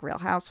shows like Real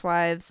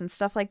Housewives and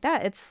stuff like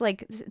that. It's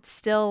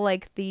still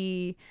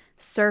the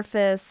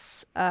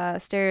surface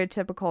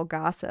stereotypical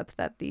gossip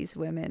that these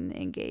women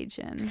engage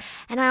in.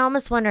 And I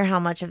almost wonder how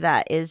much of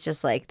that is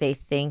just you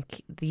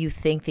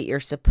think that you're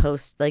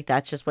supposed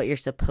that's just what you're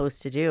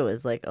supposed to do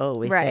is we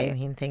say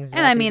mean things.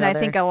 And I mean, I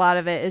think a lot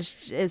of it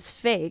is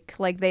fake.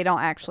 They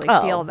don't actually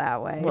feel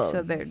that way. Well,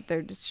 so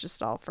they're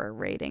just all for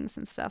ratings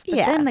and stuff. But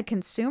then the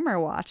consumer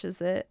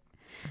watches it,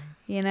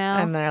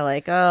 and they're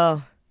like,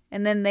 oh,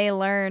 and then they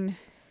learn.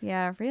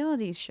 Yeah,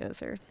 reality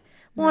shows are.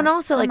 Well, and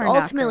also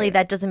ultimately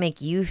that doesn't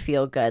make you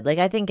feel good.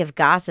 I think if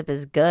gossip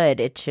is good,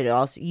 it should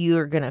also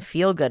you're gonna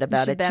feel good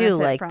about it too.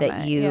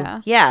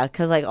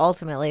 Because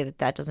ultimately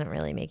that doesn't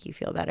really make you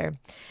feel better.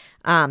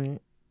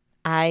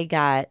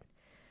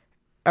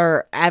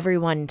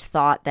 Everyone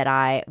thought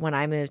that when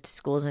I moved to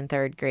schools in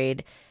 3rd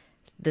grade,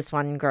 this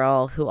one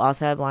girl who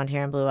also had blonde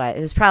hair and blue eyes,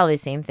 it was probably the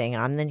same thing.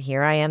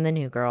 Here I am, the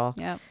new girl.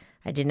 Yep.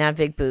 I didn't have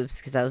big boobs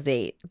because I was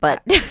 8,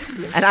 but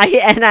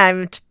and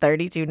I'm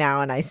 32 now,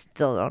 and I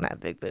still don't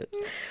have big boobs.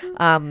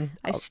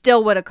 I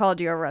still would have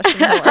called you a Russian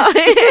whore.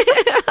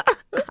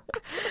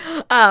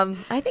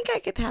 I think I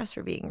could pass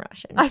for being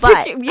Russian,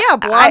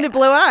 blonde and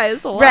blue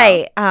eyes,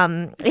 right?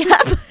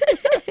 Yeah.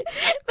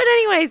 But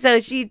anyway, so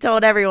she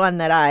told everyone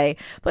that I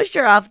pushed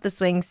her off the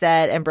swing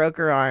set and broke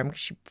her arm.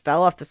 She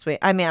fell off the swing.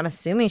 I mean, I'm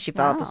assuming she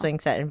fell off the swing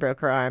set and broke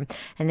her arm.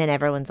 And then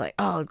everyone's like,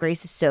 oh,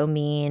 Grace is so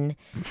mean.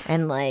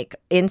 And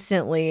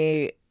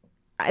instantly,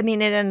 I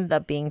mean, it ended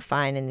up being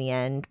fine in the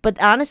end.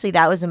 But honestly,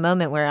 that was a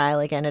moment where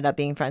I ended up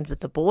being friends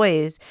with the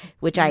boys,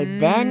 which I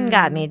then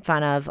got made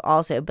fun of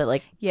also.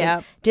 But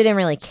didn't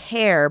really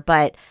care.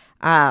 But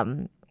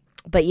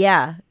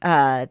yeah,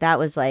 that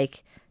was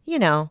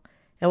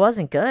it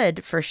wasn't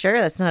good for sure.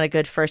 That's not a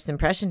good first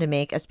impression to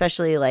make,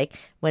 especially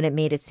when it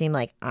made it seem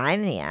like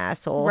I'm the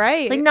asshole.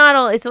 Right.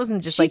 It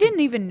wasn't just she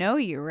didn't even know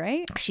you,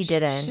 right? She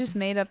didn't. She just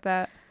made up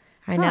that.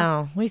 I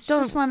know. We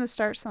still just want to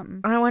start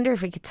something. I wonder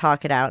if we could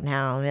talk it out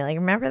now and be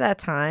remember that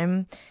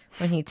time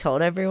when he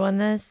told everyone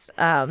this?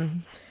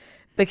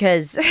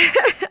 Because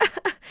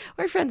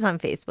we're friends on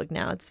Facebook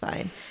now. It's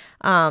fine.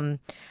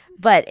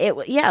 But it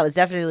was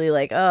definitely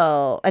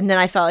and then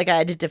I felt like I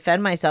had to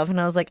defend myself,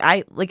 and I was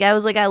I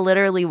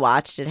literally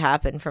watched it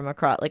happen from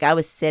across. I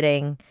was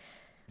sitting,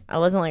 I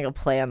wasn't a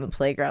play on the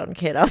playground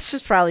kid. I was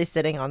just probably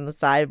sitting on the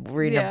side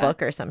reading a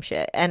book or some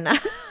shit, and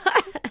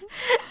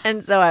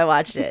and so I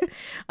watched it.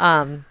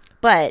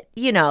 But,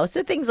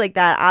 so things like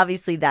that,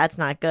 obviously that's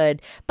not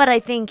good. But I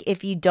think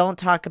if you don't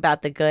talk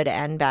about the good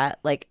and bad,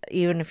 like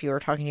even if you were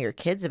talking to your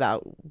kids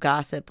about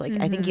gossip, like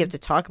I think you have to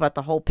talk about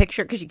the whole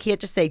picture, because you can't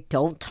just say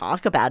don't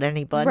talk about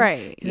anyone.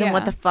 Right. Then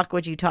what the fuck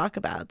would you talk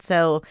about?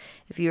 So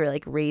if you were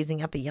like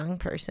raising up a young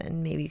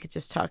person, maybe you could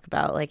just talk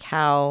about like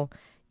how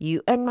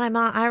and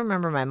I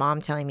remember my mom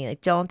telling me,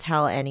 like, don't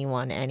tell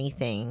anyone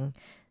anything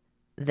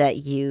that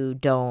you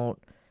don't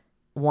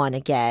want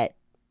to get,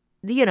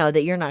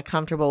 that you're not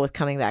comfortable with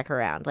coming back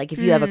around. Like if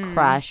you have a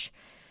crush,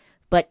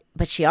 but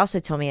she also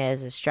told me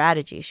as a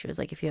strategy, she was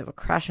like, if you have a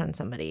crush on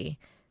somebody,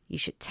 you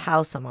should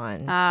tell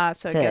someone.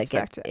 So it gets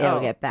back to it'll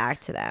get back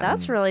to them.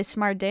 That's really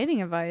smart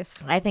dating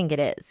advice. I think it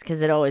is,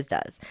 because it always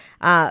does.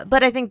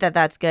 But I think that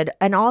that's good.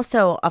 And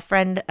also a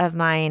friend of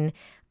mine,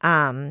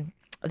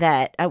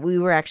 that we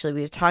were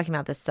talking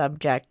about this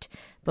subject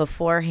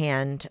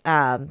beforehand,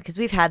 because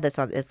we've had this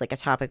on as like a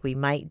topic we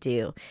might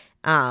do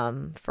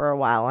for a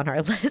while on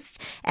our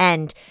list.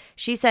 And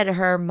she said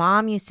her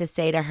mom used to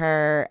say to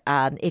her,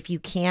 if you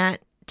can't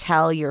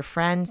tell your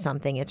friend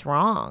something, it's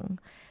wrong.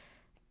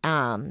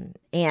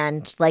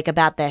 And like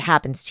about that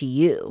happens to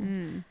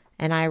you.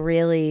 And I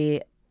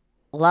really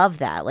love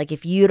that. Like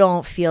if you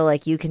don't feel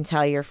like you can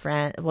tell your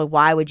friend, well,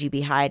 why would you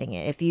be hiding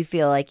it? If you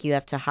feel like you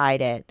have to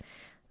hide it,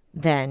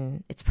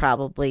 then it's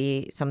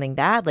probably something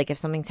bad. Like if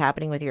something's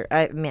happening with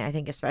I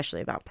think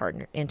especially about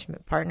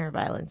intimate partner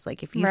violence.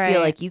 Like if you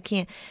feel like you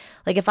can't,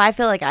 like if I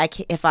feel like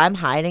if I'm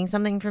hiding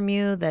something from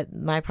you that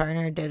my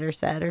partner did or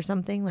said or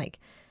something, like,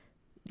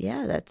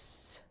 yeah,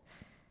 it's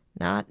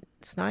not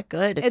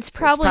good. It's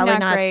probably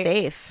not great.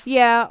 Safe.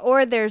 Yeah.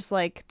 Or there's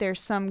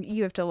some,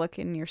 you have to look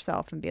in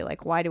yourself and be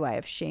like, why do I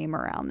have shame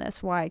around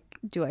this? Why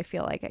do I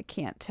feel like I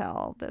can't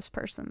tell this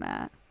person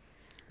that?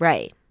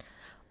 Right.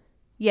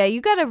 Yeah,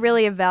 you got to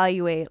really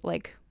evaluate,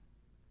 like,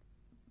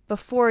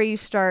 before you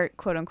start,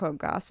 quote unquote,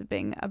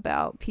 gossiping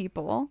about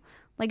people.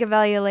 Like,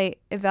 evaluate,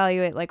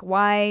 like,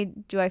 why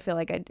do I feel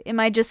like am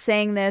I just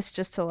saying this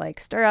just to, like,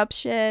 stir up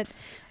shit?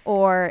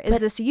 Or is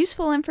this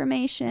useful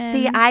information?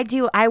 See,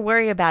 I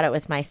worry about it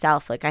with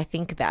myself. Like, I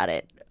think about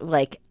it.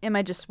 Like, am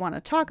I just want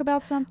to talk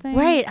about something?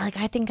 Right. Like,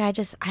 I think I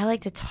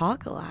like to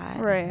talk a lot.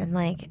 Right. And,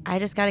 like, I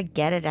just got to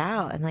get it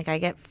out. And, like,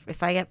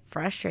 if I get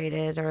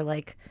frustrated or,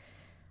 like,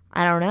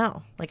 I don't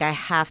know. Like, I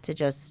have to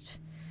just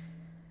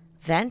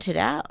vent it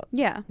out.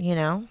 Yeah.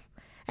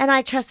 And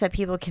I trust that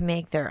people can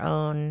make their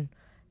own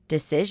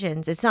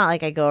decisions. It's not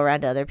like I go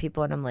around to other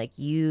people and I'm like,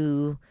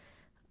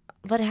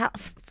 but how,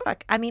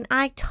 fuck. I mean,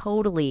 I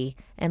totally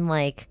am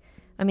like,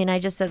 I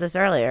just said this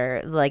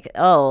earlier, like,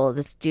 oh,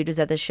 this dude was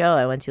at the show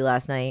I went to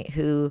last night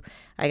who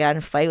I got in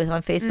a fight with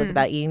on Facebook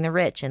about eating the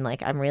rich, and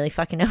like, I'm really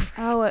fucking over.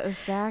 Oh, it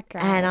was that guy.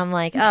 And I'm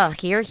like, oh,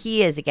 here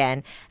he is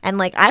again. And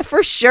like, I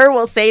for sure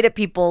will say to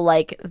people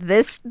like,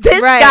 this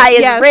guy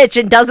is rich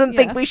and doesn't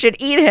think we should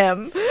eat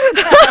him.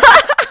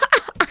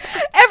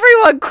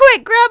 Everyone,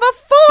 quick, grab a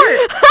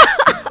fork.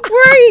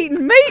 We're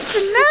eating meat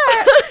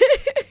tonight.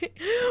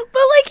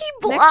 But like,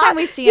 next time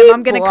we see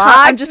him,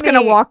 I'm just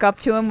gonna walk up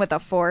to him with a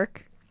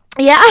fork.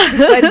 Yeah.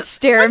 Just like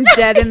stare him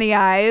dead in the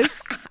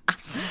eyes.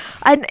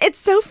 And it's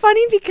so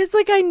funny because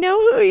like, I know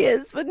who he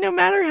is, but no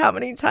matter how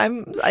many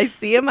times I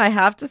see him, I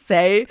have to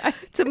say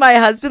to my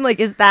husband, like,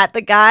 is that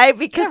the guy?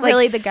 Because like,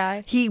 really the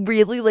guy. He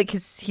really like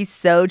he's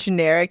so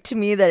generic to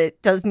me that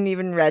it doesn't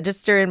even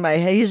register in my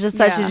head. He's just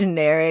such a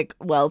generic,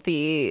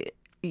 wealthy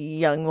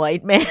young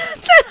white man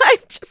that I'm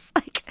just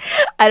like,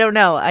 I don't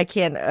know. I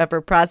can't ever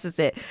process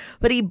it.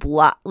 But he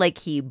blocked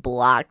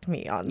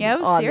me on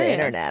the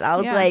internet. I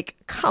was like,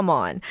 come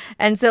on.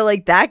 And so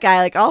like that guy,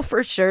 like, I'll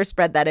for sure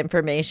spread that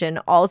information.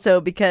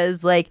 Also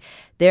because like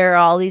there are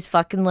all these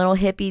fucking little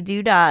hippie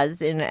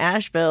doodads in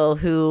Asheville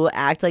who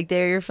act like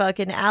they're your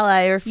fucking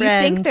ally or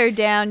friend. You think they're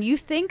down. You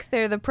think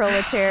they're the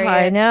proletariat.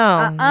 I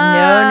know.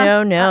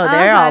 No.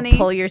 They're honey. All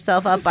pull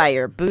yourself up by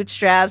your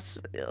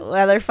bootstraps.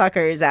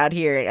 Motherfuckers out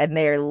here. And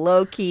they're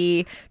low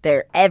key.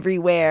 They're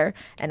everywhere.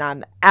 And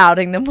I'm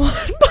outing them one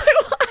by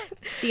one.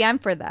 See, I'm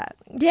for that.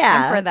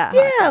 Yeah. I'm for that.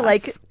 Yeah,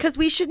 like, because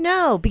we should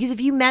know. Because if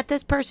you met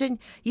this person,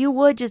 you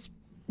would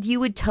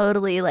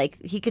totally,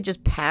 like, he could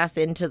just pass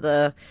into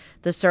the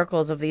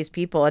circles of these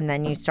people, and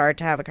then you start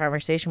to have a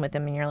conversation with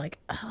them, and you're like,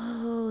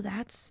 oh,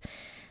 that's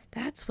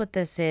what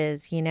this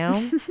is,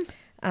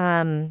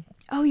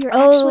 Oh, you're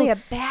actually a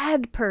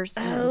bad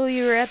person. Oh,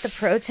 you were at the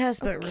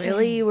protest, but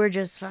really you were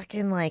just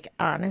fucking, like,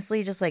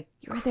 honestly, just, like,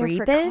 you were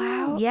creeping. There for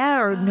clout?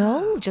 Yeah, or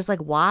no, just,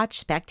 like, watch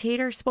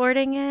spectator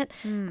sporting it.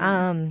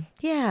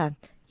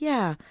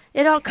 Yeah.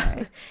 It all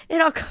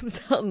comes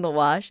out in the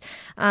wash.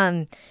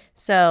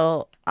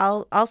 So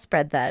I'll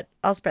spread that.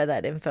 I'll spread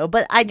that info.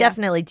 But I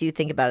definitely do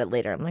think about it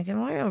later. I'm like,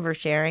 am I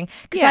oversharing?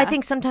 Because I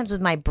think sometimes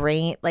with my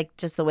brain, like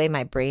just the way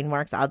my brain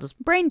works, I'll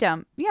just brain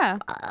dump. Yeah.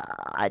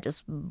 I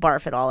just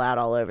barf it all out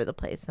all over the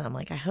place. And I'm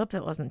like, I hope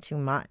it wasn't too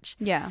much.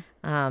 Yeah.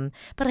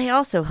 But I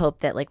also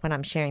hope that like when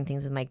I'm sharing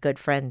things with my good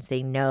friends,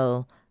 they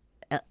know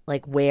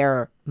like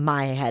where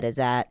my head is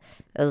at.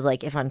 It was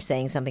like if I'm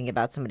saying something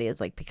about somebody, it's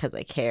like because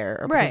I care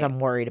or because I'm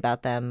worried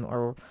about them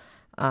or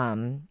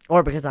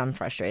or because I'm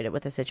frustrated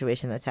with a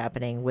situation that's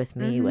happening with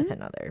me with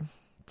another.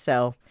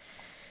 So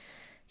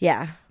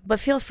yeah, but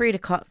feel free to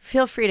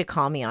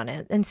call me on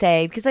it and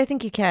say, because I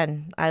think you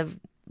can.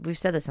 We've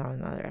said this on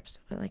another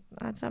episode, but like,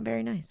 that's not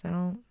very nice. I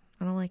don't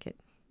like it.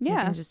 You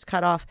Yeah. can just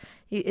cut off.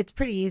 It's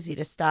pretty easy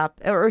to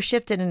stop or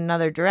shift it in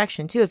another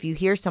direction too. If you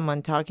hear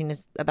someone talking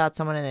about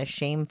someone in a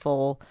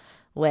shameful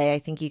way, I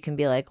think you can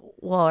be like,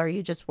 well, are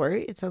you just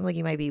worried? It sounds like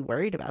you might be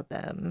worried about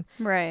them.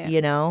 Right.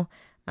 You know?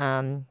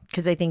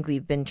 Because I think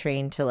we've been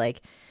trained to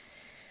like,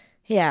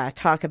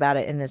 talk about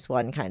it in this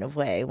one kind of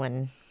way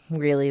when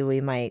really we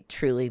might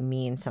truly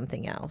mean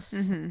something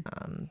else.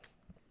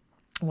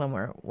 When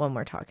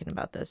we're talking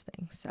about those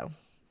things. So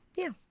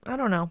yeah, I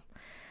don't know.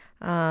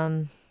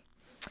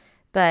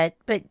 But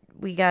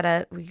we're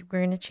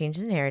gonna change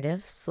the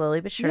narrative slowly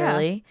but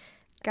surely.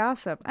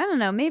 Gossip. I don't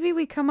know. Maybe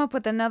we come up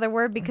with another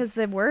word, because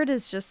the word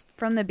is just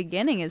from the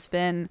beginning has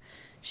been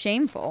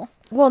shameful.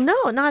 Well, no,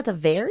 not at the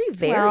very,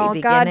 very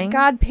beginning.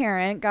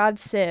 Godparent,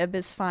 God-sib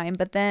is fine,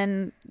 but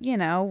then,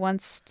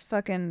 once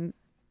fucking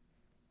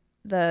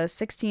the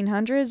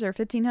 1600s or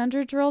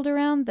 1500s rolled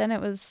around, then it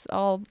was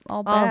all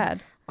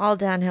bad. All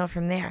downhill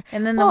from there.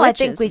 And then the I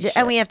think witches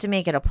we have to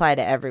make it apply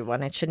to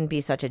everyone. It shouldn't be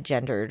such a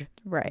gendered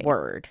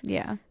word.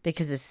 Yeah.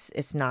 Because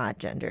it's not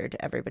gendered.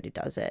 Everybody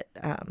does it.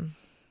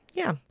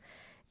 Yeah.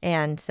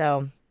 And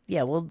so,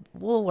 yeah,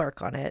 we'll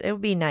work on it. It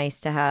would be nice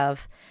to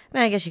have,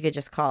 I guess you could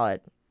just call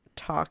it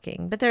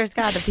talking, but there's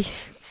got to be,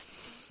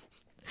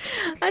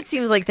 that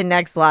seems like the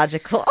next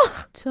logical.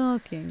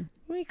 Talking.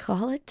 We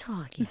call it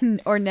talking.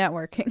 Or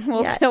networking.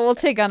 We'll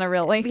take on a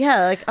really.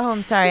 Yeah, like, oh,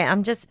 I'm sorry.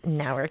 I'm just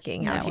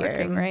networking out here.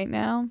 Networking right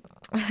now.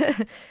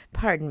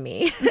 Pardon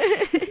me.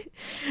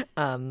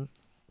 But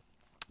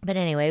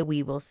anyway,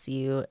 we will see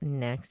you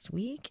next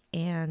week.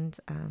 And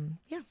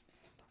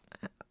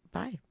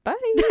bye. Bye.